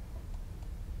deal.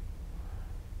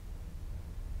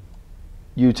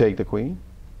 You take the queen.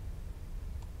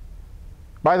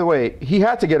 By the way, he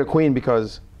had to get a queen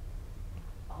because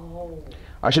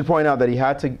I should point out that he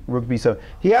had to rook b7.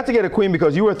 He had to get a queen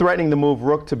because you were threatening to move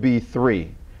rook to b3,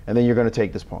 and then you're going to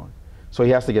take this pawn. So he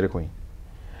has to get a queen.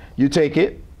 You take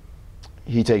it.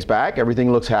 He takes back.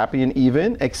 Everything looks happy and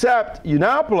even, except you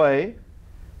now play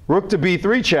rook to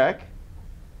b3 check.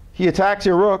 He attacks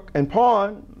your rook, and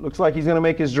pawn looks like he's going to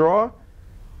make his draw.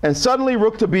 And suddenly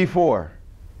rook to b4.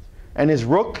 And his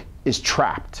rook is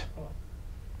trapped.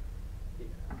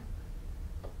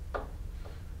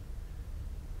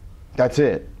 That's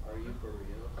it. Are you for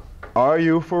real? Are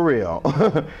you for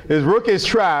real? His rook is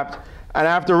trapped, and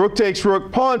after rook takes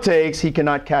rook, pawn takes, he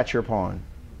cannot catch your pawn.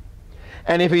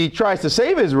 And if he tries to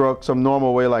save his rook some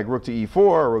normal way like rook to e4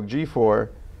 or rook g4,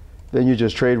 then you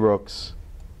just trade rooks,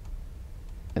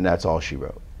 and that's all she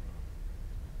wrote.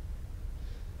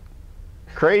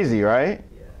 Crazy, right?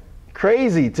 Yeah.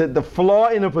 Crazy. The flaw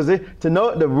in the position, to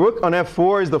know the rook on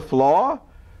f4 is the flaw,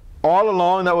 all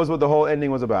along that was what the whole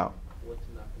ending was about. What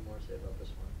did Nakamura say about this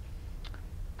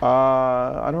one?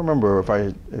 I don't remember if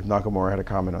Nakamura had a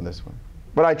comment on this one,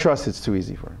 but I trust it's too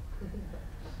easy for him.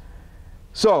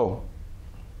 So,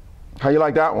 how you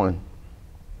like that one?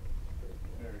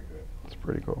 Very good. It's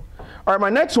pretty cool. All right,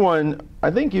 my next one, I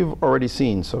think you've already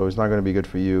seen, so it's not going to be good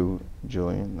for you,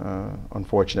 Julian,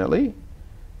 unfortunately.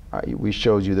 We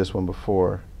showed you this one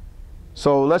before.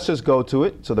 So let's just go to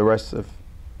it so the rest of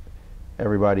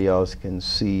everybody else can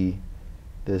see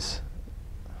this.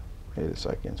 Wait a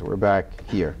second. So we're back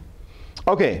here.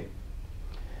 Okay.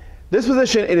 This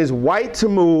position, it is white to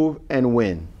move and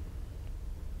win.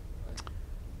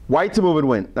 White to move and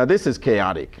win. Now this is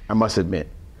chaotic, I must admit.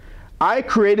 I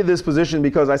created this position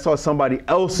because I saw somebody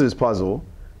else's puzzle.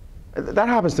 That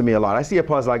happens to me a lot. I see a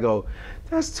puzzle, I go,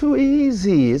 that's too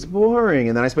easy, it's boring.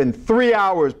 And then I spend 3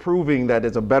 hours proving that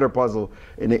it's a better puzzle,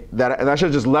 and I should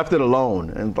have just left it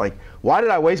alone. And like, why did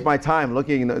I waste my time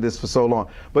looking at this for so long?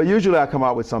 But usually I come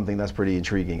out with something that's pretty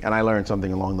intriguing, and I learned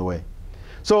something along the way.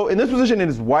 So in this position, it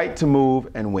is white to move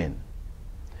and win.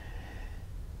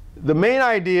 the main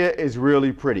idea is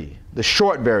really pretty, the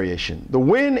short variation. The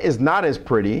win is not as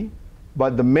pretty,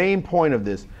 but the main point of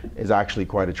this is actually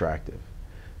quite attractive.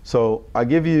 So I'll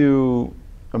give you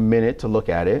a minute to look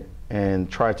at it and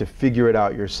try to figure it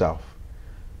out yourself.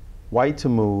 White to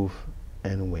move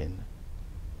and win.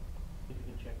 If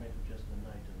you can checkmate with just the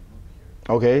knight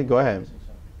and rook here. Okay, go ahead.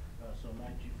 So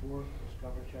knight g4,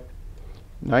 discover check.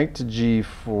 Knight to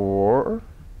g4.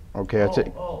 Okay, I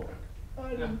take. Oh. I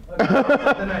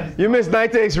didn't. You missed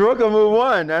knight takes rook on move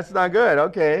 1. That's not good. I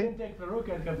Okay. didn't take the rook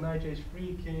and got knight takes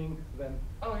free king, then.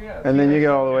 Oh, yeah. And then you get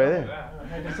all the way there.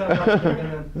 I decided not to take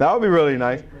and then. That would be really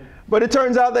nice. But it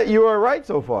turns out that you are right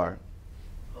so far.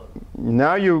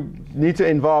 Now you need to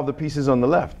involve the pieces on the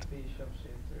left. Bishop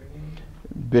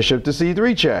c3. Bishop to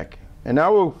c3 check. And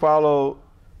now we'll follow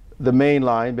the main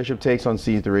line. Bishop takes on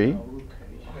c3.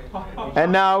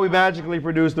 And now we magically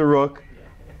produce the rook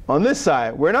on this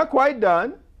side. We're not quite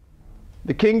done.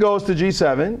 The king goes to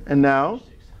g7. And now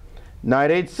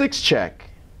knight h6 check.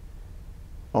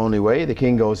 Only way, the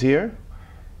king goes here.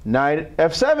 Knight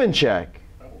f7 check.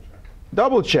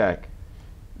 Double check.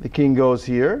 The king goes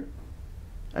here.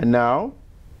 And now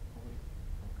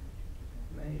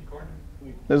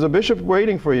there's a bishop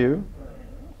waiting for you.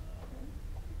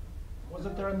 Was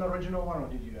it there in the original one, or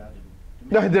did you add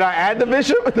it? No, did I add the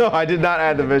bishop? No, I did not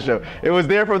add the bishop. It was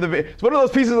there from the. It's one of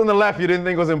those pieces on the left you didn't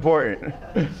think was important.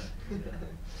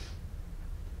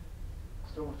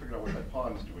 Still haven't figured out what that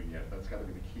pawn's doing yet. That's got to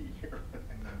be the key here.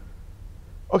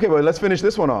 Okay, but let's finish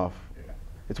this one off. Yeah.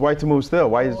 It's white to move still.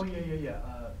 White is. Oh, yeah.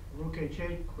 Rook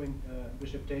h8, queen,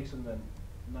 bishop takes, and then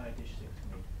knight h6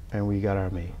 mate. And we got our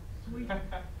mate.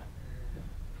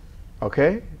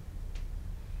 Okay.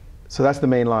 So that's the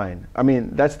main line. I mean,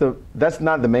 that's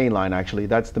not the main line actually.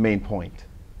 That's the main point.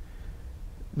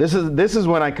 This is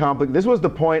when I complicate. This was the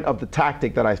point of the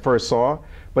tactic that I first saw,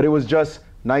 but it was just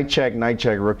knight check,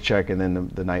 rook check, and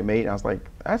then the knight mate. I was like,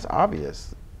 that's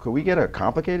obvious. Could we get a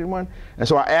complicated one? And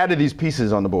so I added these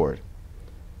pieces on the board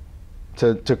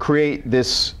to create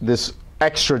this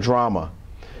extra drama.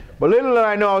 But little did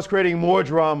I know I was creating more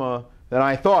drama than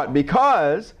I thought,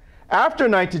 because after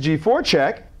knight to g4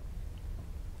 check,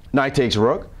 knight takes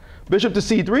rook, bishop to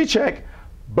c3 check,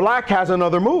 black has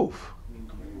another move.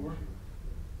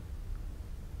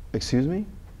 Excuse me?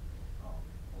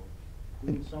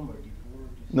 Queen somewhere, d4,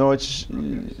 d6. No, it's If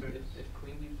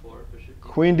queen d4, bishop d4.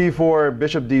 queen d4,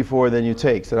 bishop d4, then you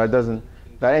take. So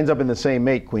that ends up in the same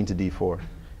mate, queen to d4.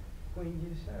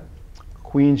 Queen g7.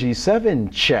 Queen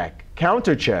g7 check,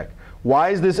 counter check. Why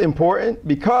is this important?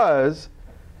 Because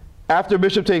after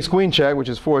bishop takes queen check, which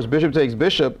is forced, bishop takes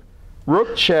bishop,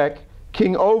 rook check,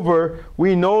 king over,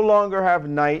 we no longer have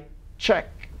knight check.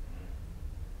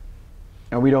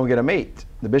 And we don't get a mate.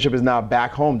 The bishop is now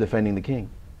back home defending the king.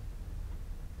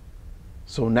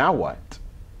 So now what?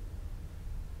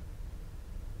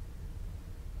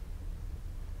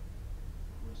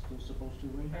 We're still supposed to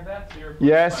win. And that's your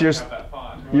Yes, you're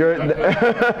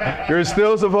you're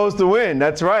still supposed to win.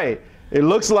 That's right. It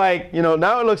looks like,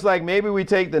 now it looks like maybe we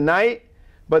take the knight,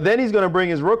 but then he's going to bring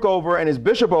his rook over and his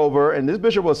bishop over, and this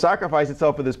bishop will sacrifice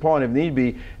itself for this pawn if need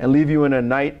be, and leave you in a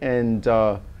knight and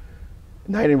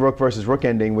rook versus rook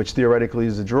ending, which theoretically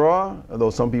is a draw, although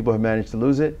some people have managed to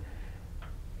lose it.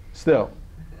 Still,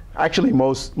 actually,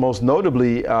 most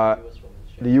notably, the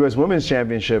U.S. Women's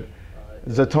Championship,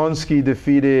 Zatonsky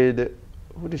defeated.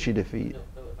 Who did she defeat?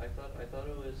 No, I thought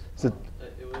it was. Zat-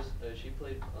 She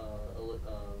played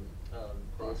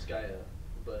Beloskaya,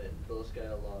 but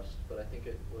Beloskaya lost. But I think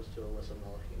it was to Alyssa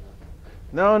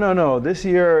Malachina. No. This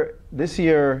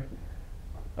year,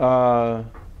 Anna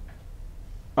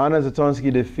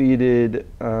Zatonsky defeated.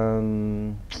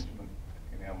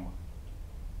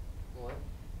 What?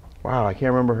 Wow, I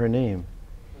can't remember her name.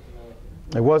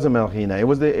 Was It wasn't Melchina. It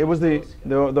was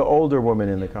the older woman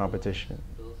in the competition.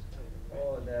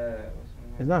 Oh,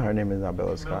 It's not her name. Is not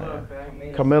Beloskaya.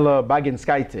 Bag- Kamila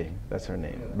Baginskaite. That's her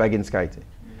name. Baginskaite.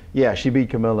 Yeah, she beat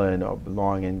Kamila in a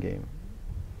long end game.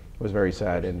 It was a very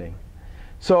sad ending.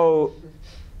 So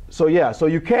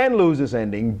you can lose this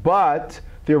ending, but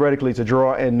theoretically it's a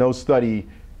draw, and no study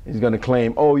is going to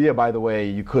claim, oh yeah, by the way,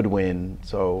 you could win,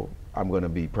 so I'm going to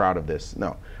be proud of this.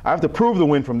 No, I have to prove the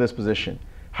win from this position.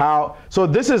 How? So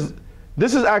this is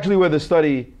actually where the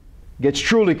study gets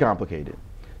truly complicated.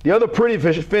 The other pretty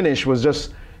finish was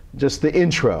just the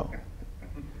intro.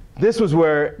 This was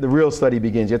where the real study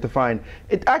begins. You have to find,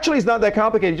 it actually is not that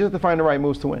complicated, you just have to find the right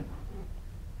moves to win.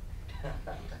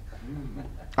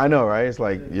 I know, right? It's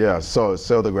like, yeah, so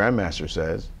the Grandmaster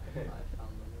says.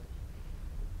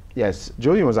 Yes,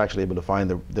 Julian was actually able to find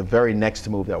the very next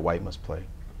move that white must play.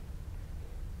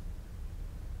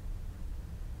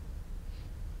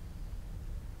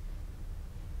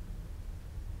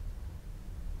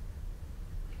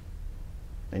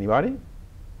 Anybody?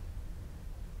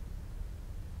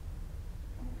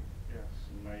 Yes,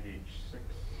 knight h6.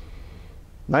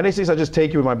 Knight a6, I just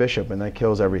take you with my bishop, and that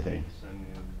kills everything. And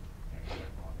actually,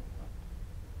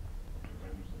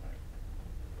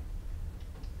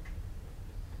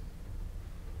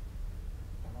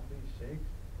 I lose the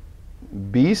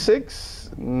knight.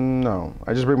 B6? No.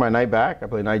 I just bring my knight back. I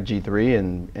play knight g3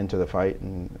 and enter the fight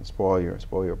and spoil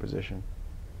your position.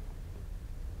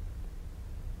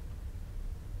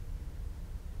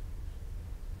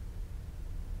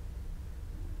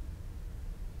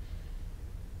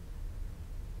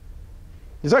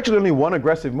 There's actually only one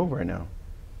aggressive move right now.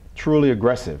 Truly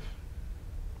aggressive.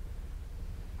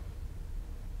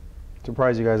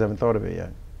 Surprised you guys haven't thought of it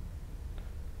yet.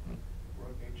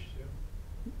 Rook h2.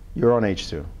 You're on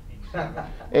h2.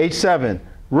 h7.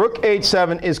 Rook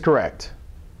h7 is correct.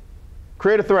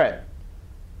 Create a threat.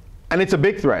 And it's a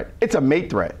big threat. It's a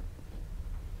mate threat.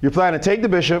 You're planning to take the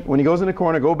bishop. When he goes in the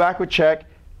corner, go back with check.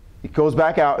 He goes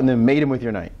back out and then mate him with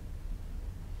your knight.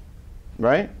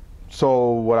 Right? So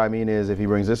what I mean is if he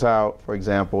brings this out, for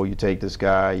example, you take this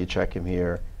guy, you check him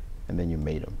here, and then you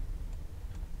mate him.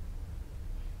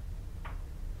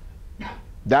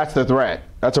 That's the threat.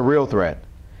 That's a real threat.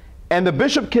 And the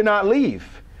bishop cannot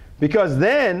leave because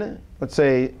then, let's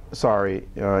say,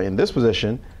 in this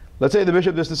position, let's say the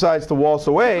bishop just decides to waltz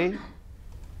away,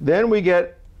 then we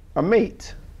get a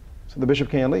mate. So the bishop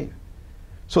can't leave.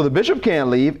 So the bishop can't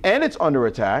leave and it's under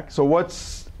attack. So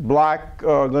what's black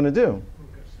going to do?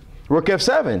 Rook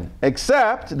f7,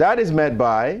 except that is met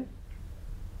by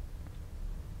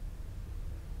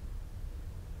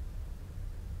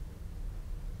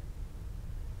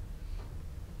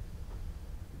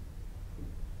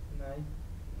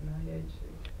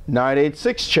knight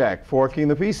h6 check, forking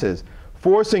the pieces,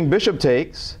 forcing bishop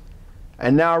takes,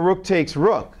 and now rook takes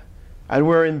rook. And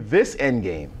we're in this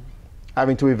endgame,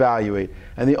 having to evaluate.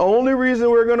 And the only reason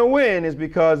we're going to win is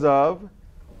because of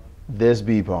this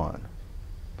b pawn.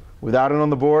 Without it on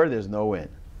the board, there's no win.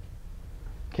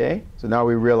 Okay? So now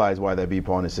we realize why that b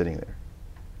pawn is sitting there.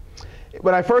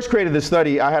 When I first created this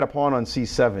study, I had a pawn on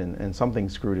c7, and something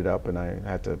screwed it up, and I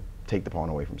had to take the pawn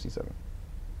away from c7.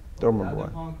 Don't remember why.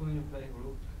 Pawn, when you play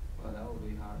rook, well, that would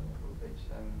be hard. Rook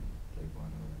h7, take one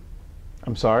away.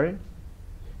 I'm sorry?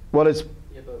 Well, it's...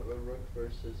 Yeah, but rook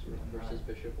versus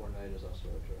bishop or knight is also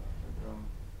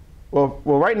a draw.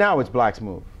 Well, right now it's black's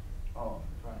move. Oh,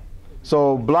 right.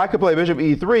 So black could play bishop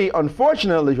e3.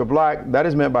 Unfortunately for black, that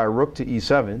is meant by rook to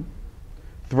e7,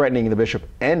 threatening the bishop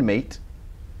and mate.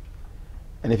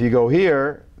 And if you go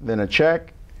here, then a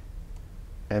check,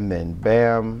 and then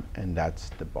bam, and that's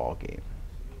the ball game.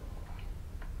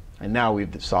 And now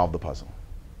we've solved the puzzle.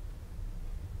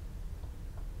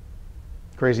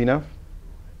 Crazy enough?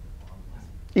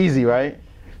 Easy, right?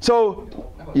 So,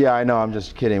 yeah, I know, I'm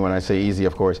just kidding when I say easy,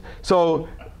 of course. So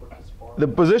the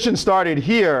position started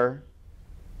here,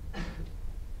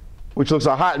 which looks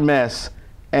a hot mess,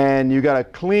 and you got a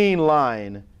clean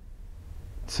line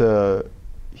to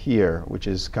here, which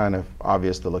is kind of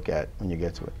obvious to look at when you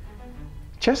get to it.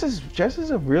 Chess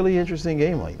is a really interesting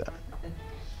game like that.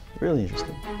 Really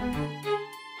interesting.